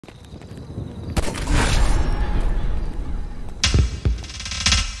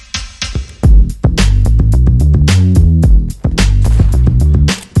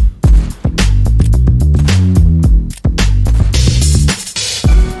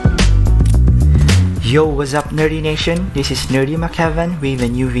Yo, what's up Nerdy Nation? This is Nerdy McKevin with a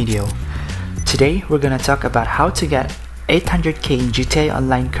new video. Today we're gonna talk about how to get 800k in GTA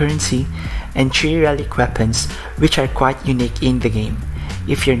Online currency and 3 relic weapons which are quite unique in the game.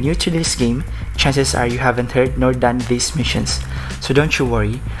 If you're new to this game, chances are you haven't heard nor done these missions. So don't you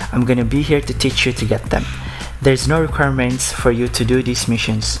worry, I'm gonna be here to teach you to get them. There's no requirements for you to do these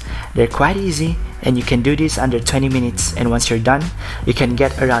missions. They're quite easy and you can do this under 20 minutes, and once you're done, you can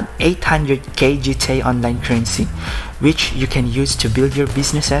get around 800k GTA Online currency, which you can use to build your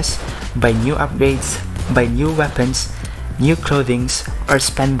businesses, buy new upgrades, buy new weapons, new clothings, or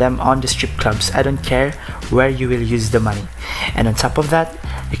spend them on the strip clubs. I don't care where you will use the money. And on top of that,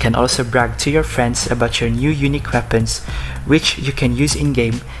 you can also brag to your friends about your new unique weapons, which you can use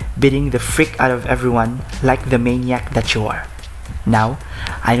in-game, beating the freak out of everyone like the maniac that you are. Now,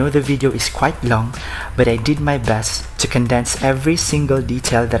 I know the video is quite long, but I did my best to condense every single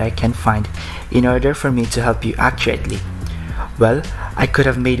detail that I can find in order for me to help you accurately. Well, I could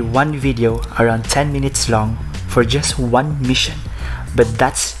have made one video around 10 minutes long for just one mission, but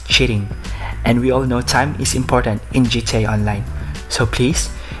that's cheating, and we all know time is important in GTA Online. So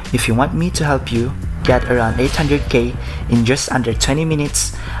please, if you want me to help you get around 800k in just under 20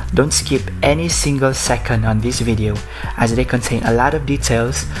 minutes, don't skip any single second on this video, as they contain a lot of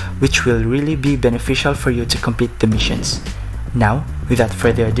details which will really be beneficial for you to complete the missions. Now, without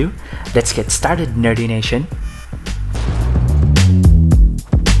further ado, let's get started, Nerdy Nation.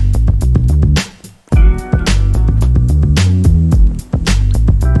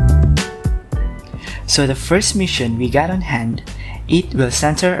 So the first mission we got on hand, it will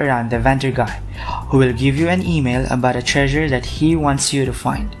center around the vendor guy, who will give you an email about a treasure that he wants you to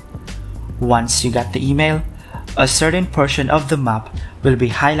find. Once you got the email, a certain portion of the map will be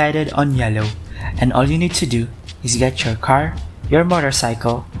highlighted on yellow, and all you need to do is get your car, your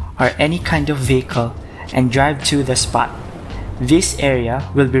motorcycle, or any kind of vehicle and drive to the spot. This area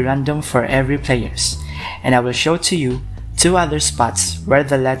will be random for every players, and I will show to you 2 other spots where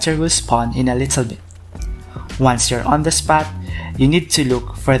the letter will spawn in a little bit. Once you're on the spot, you need to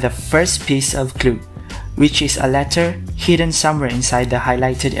look for the first piece of clue, which is a letter hidden somewhere inside the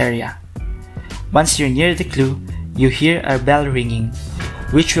highlighted area. Once you're near the clue, you hear a bell ringing,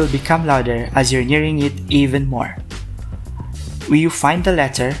 which will become louder as you're nearing it even more. When you find the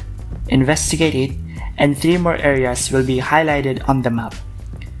letter, investigate it, and 3 more areas will be highlighted on the map.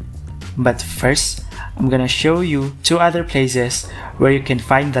 But first, I'm gonna show you 2 other places where you can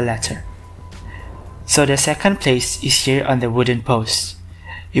find the letter. So the second place is here on the wooden post.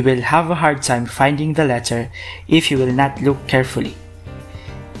 You will have a hard time finding the letter if you will not look carefully.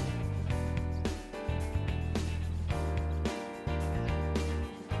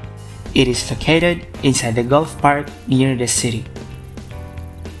 It is located inside the golf park near the city.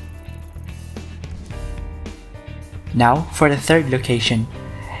 Now for the third location.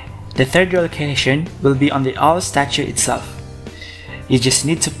 The third location will be on the owl statue itself. You just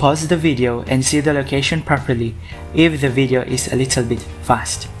need to pause the video and see the location properly if the video is a little bit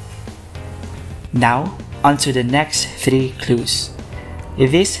fast. Now, onto the next 3 clues.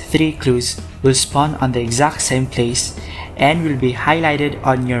 These 3 clues will spawn on the exact same place and will be highlighted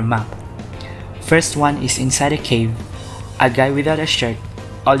on your map. First one is inside a cave, a guy without a shirt.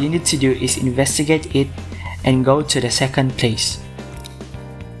 All you need to do is investigate it and go to the second place.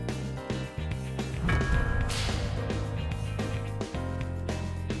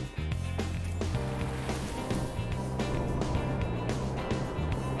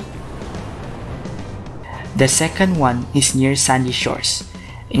 The second one is near sandy shores.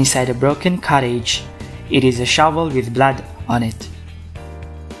 Inside a broken cottage, it is a shovel with blood on it.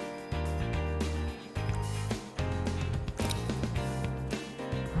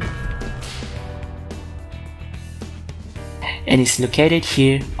 And it's located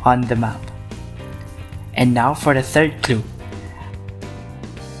here on the map. And now for the third clue.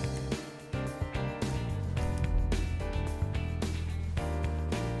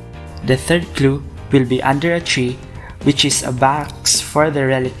 The third clue will be under a tree, which is a box for the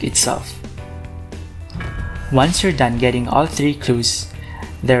relic itself. Once you're done getting all 3 clues,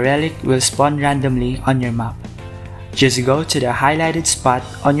 the relic will spawn randomly on your map. Just go to the highlighted spot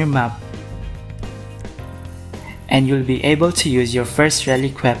on your map and you'll be able to use your first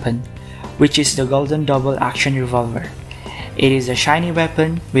relic weapon, which is the golden double action revolver. It is a shiny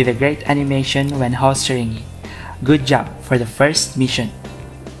weapon with a great animation when holstering it. Good job for the first mission.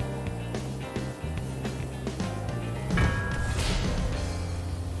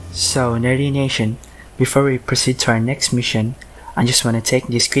 So Nerdy Nation, before we proceed to our next mission, I just want to take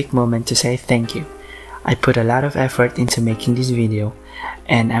this quick moment to say thank you. I put a lot of effort into making this video,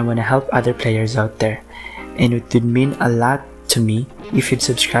 and I want to help other players out there, and it would mean a lot to me if you'd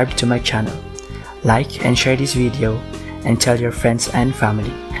subscribe to my channel, like and share this video, and tell your friends and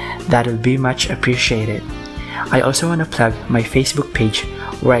family. That'll be much appreciated. I also want to plug my Facebook page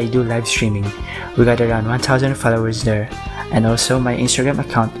where I do live streaming. We got around 1,000 followers there, and also my Instagram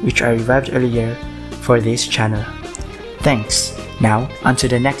account, which I revived earlier for this channel. Thanks. Now on to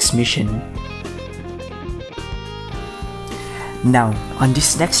the next mission. Now on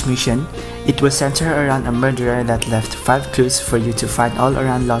this next mission, it will center around a murderer that left 5 clues for you to find all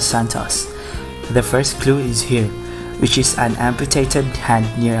around Los Santos. The first clue is here, which is an amputated hand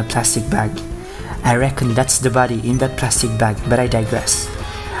near a plastic bag. I reckon that's the body in that plastic bag, but I digress.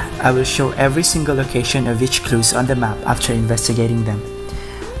 I will show every single location of each clues on the map after investigating them.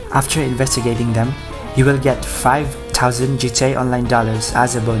 After investigating them, you will get 5,000 GTA Online dollars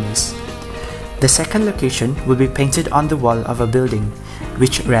as a bonus. The second location will be painted on the wall of a building,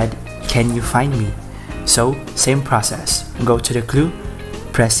 which read, "Can you find me?" So, same process. Go to the clue,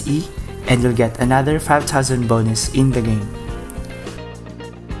 press E, and you'll get another 5,000 bonus in the game.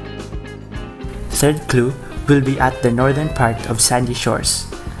 Third clue will be at the northern part of Sandy Shores.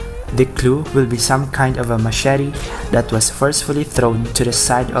 The clue will be some kind of a machete that was forcefully thrown to the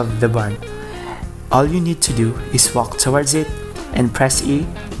side of the barn. All you need to do is walk towards it and press E,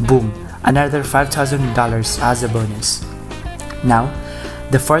 boom, another $5,000 as a bonus. Now,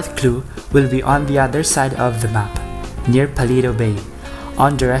 the fourth clue will be on the other side of the map, near Paleto Bay,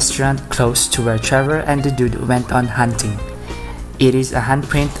 on the restaurant close to where Trevor and the dude went on hunting. It is a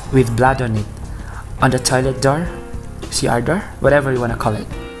handprint with blood on it, on the toilet door, CR door, whatever you wanna call it.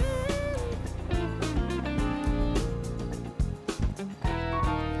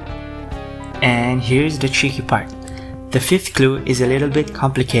 And here's the tricky part. The fifth clue is a little bit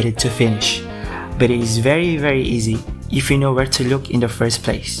complicated to finish, but it is very easy if you know where to look in the first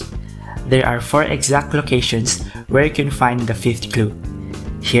place. There are 4 exact locations where you can find the fifth clue.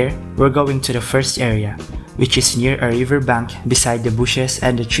 Here, we're going to the first area, which is near a river bank beside the bushes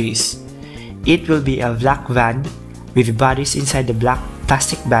and the trees. It will be a black van with bodies inside the black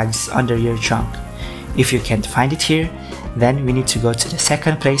plastic bags on the rear trunk. If you can't find it here, then we need to go to the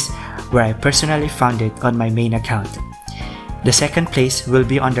second place where I personally found it on my main account. The second place will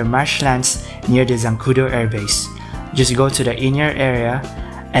be on the marshlands near the Zancudo Air Base. Just go to the inner area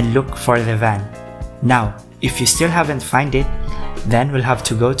and look for the van. Now, if you still haven't found it, then we'll have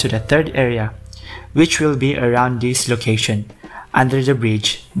to go to the third area, which will be around this location, under the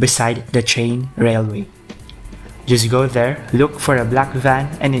bridge beside the train railway. Just go there, look for a black van,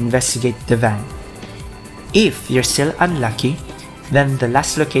 and investigate the van. If you're still unlucky, then the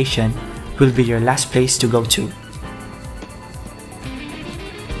last location will be your last place to go to.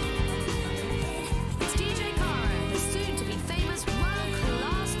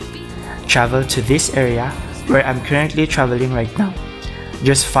 Travel to this area where I'm currently traveling right now.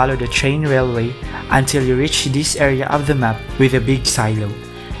 Just follow the train railway until you reach this area of the map with a big silo.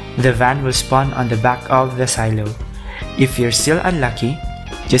 The van will spawn on the back of the silo. If you're still unlucky,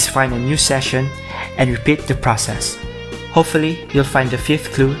 just find a new session and repeat the process. Hopefully, you'll find the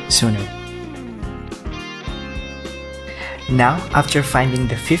fifth clue sooner. Now, after finding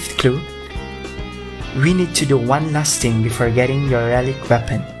the fifth clue, we need to do one last thing before getting your relic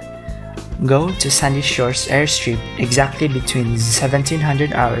weapon. Go to Sandy Shores Airstrip exactly between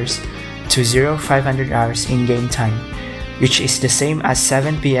 1700 hours to 0500 hours in game time, which is the same as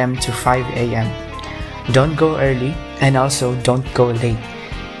 7 PM to 5 AM. Don't go early and also don't go late.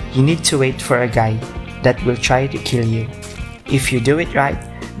 You need to wait for a guy that will try to kill you. If you do it right,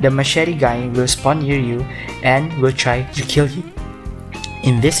 the machete guy will spawn near you and will try to kill you.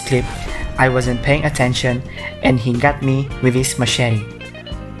 In this clip, I wasn't paying attention and he got me with his machete.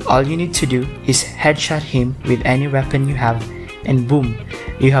 All you need to do is headshot him with any weapon you have and boom,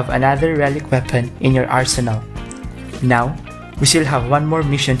 you have another relic weapon in your arsenal. Now, we still have one more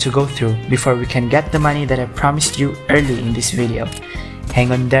mission to go through before we can get the money that I promised you early in this video.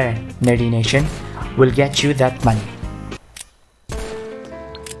 Hang on there, Nerdy Nation, we'll get you that money.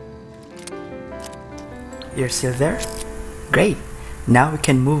 You're still there? Great! Now we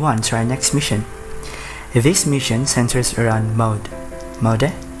can move on to our next mission. This mission centers around Mode.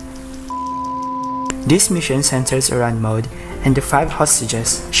 Mode? This mission centers around Mode and the 5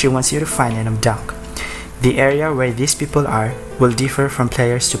 hostages she wants you to find and abduct. The area where these people are will differ from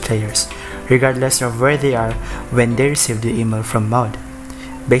players to players, regardless of where they are when they receive the email from Mode.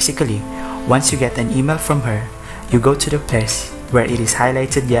 Basically, once you get an email from her, you go to the place where it is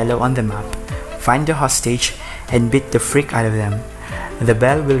highlighted yellow on the map, find the hostage, and beat the freak out of them. The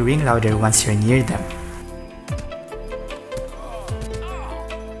bell will ring louder once you're near them.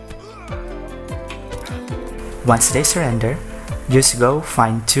 Once they surrender, just go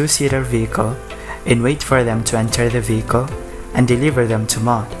find two-seater vehicle and wait for them to enter the vehicle and deliver them to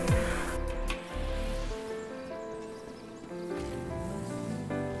Maud.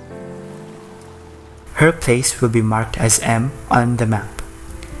 Her place will be marked as M on the map.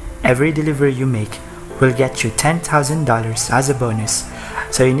 Every delivery you make will get you $10,000 as a bonus,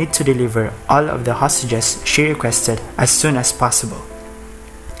 so you need to deliver all of the hostages she requested as soon as possible.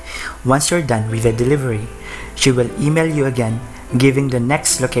 Once you're done with the delivery, she will email you again, giving the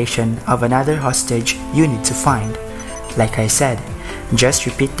next location of another hostage you need to find. Like I said, just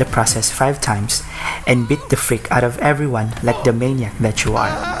repeat the process 5 times and beat the freak out of everyone like the maniac that you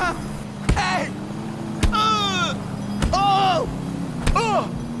are.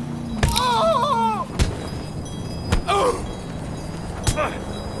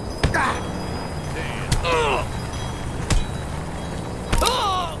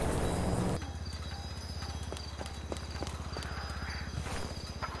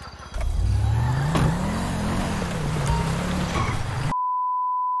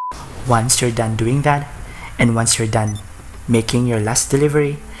 Once you're done doing that, and once you're done making your last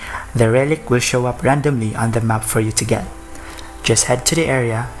delivery, the relic will show up randomly on the map for you to get. Just head to the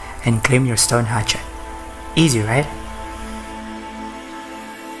area and claim your stone hatchet. Easy, right?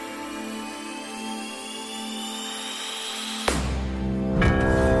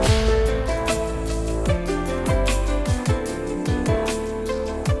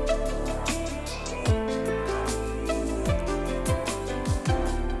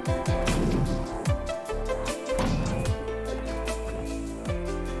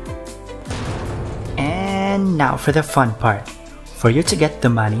 And now for the fun part. For you to get the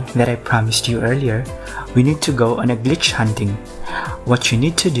money that I promised you earlier, we need to go on a glitch hunting. What you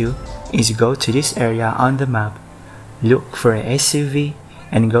need to do is go to this area on the map, look for a SUV,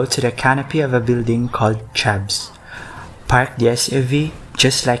 and go to the canopy of a building called Chabs. Park the SUV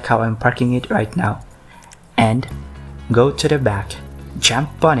just like how I'm parking it right now, and go to the back,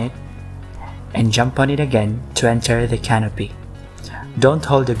 jump on it, and jump on it again to enter the canopy. Don't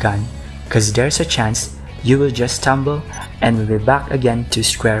hold the gun, cause there's a chance you will just stumble and will be back again to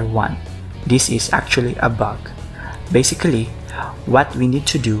square one. This is actually a bug. Basically, what we need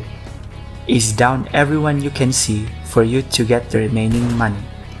to do is down everyone you can see for you to get the remaining money.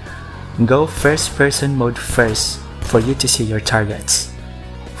 Go first person mode first for you to see your targets.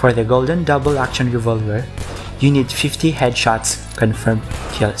 For the golden double action revolver, you need 50 headshots confirmed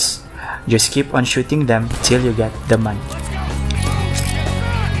kills. Just keep on shooting them till you get the money.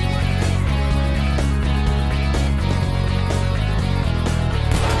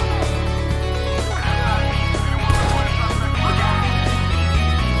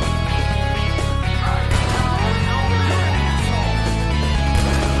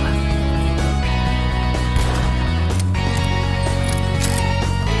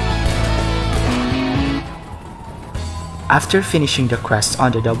 After finishing the quest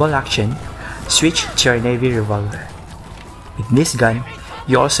on the double action, switch to your navy revolver. With this gun,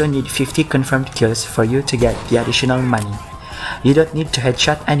 you also need 50 confirmed kills for you to get the additional money. You don't need to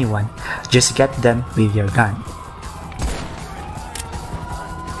headshot anyone, just get them with your gun.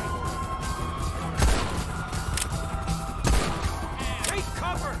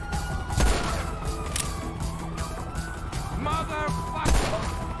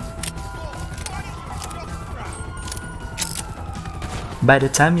 By the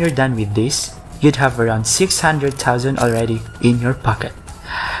time you're done with this, you'd have around 600,000 already in your pocket.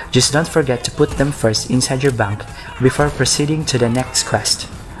 Just don't forget to put them first inside your bank before proceeding to the next quest.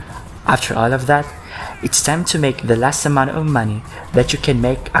 After all of that, it's time to make the last amount of money that you can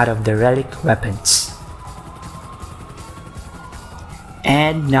make out of the relic weapons.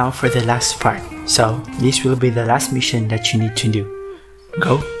 And now for the last part. So this will be the last mission that you need to do.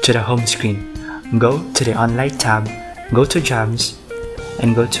 Go to the home screen, go to the online tab, go to jobs,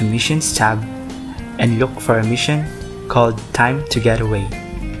 and go to missions tab and look for a mission called Time to Get Away.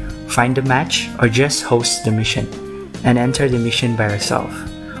 Find a match or just host the mission and enter the mission by yourself.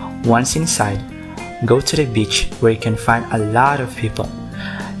 Once inside, go to the beach where you can find a lot of people.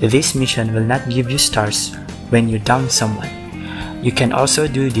 This mission will not give you stars when you down someone. You can also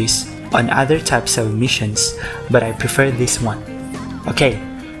do this on other types of missions, but I prefer this one. Okay,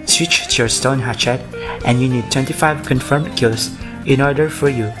 switch to your stone hatchet and you need 25 confirmed kills in order for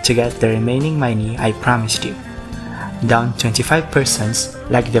you to get the remaining money I promised you. Down 25 persons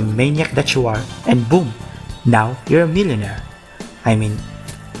like the maniac that you are, and boom! Now you're a millionaire. I mean,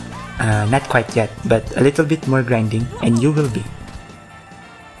 not quite yet, but a little bit more grinding and you will be.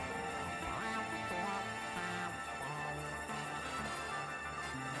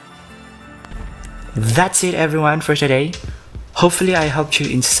 That's it everyone for today. Hopefully I helped you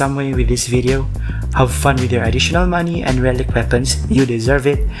in some way with this video. Have fun with your additional money and relic weapons, you deserve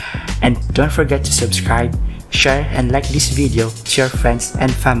it. And don't forget to subscribe, share and like this video to your friends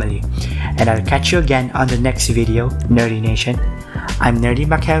and family. And I'll catch you again on the next video, Nerdy Nation. I'm Nerdy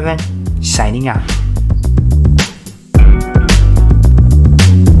McKevan, signing out.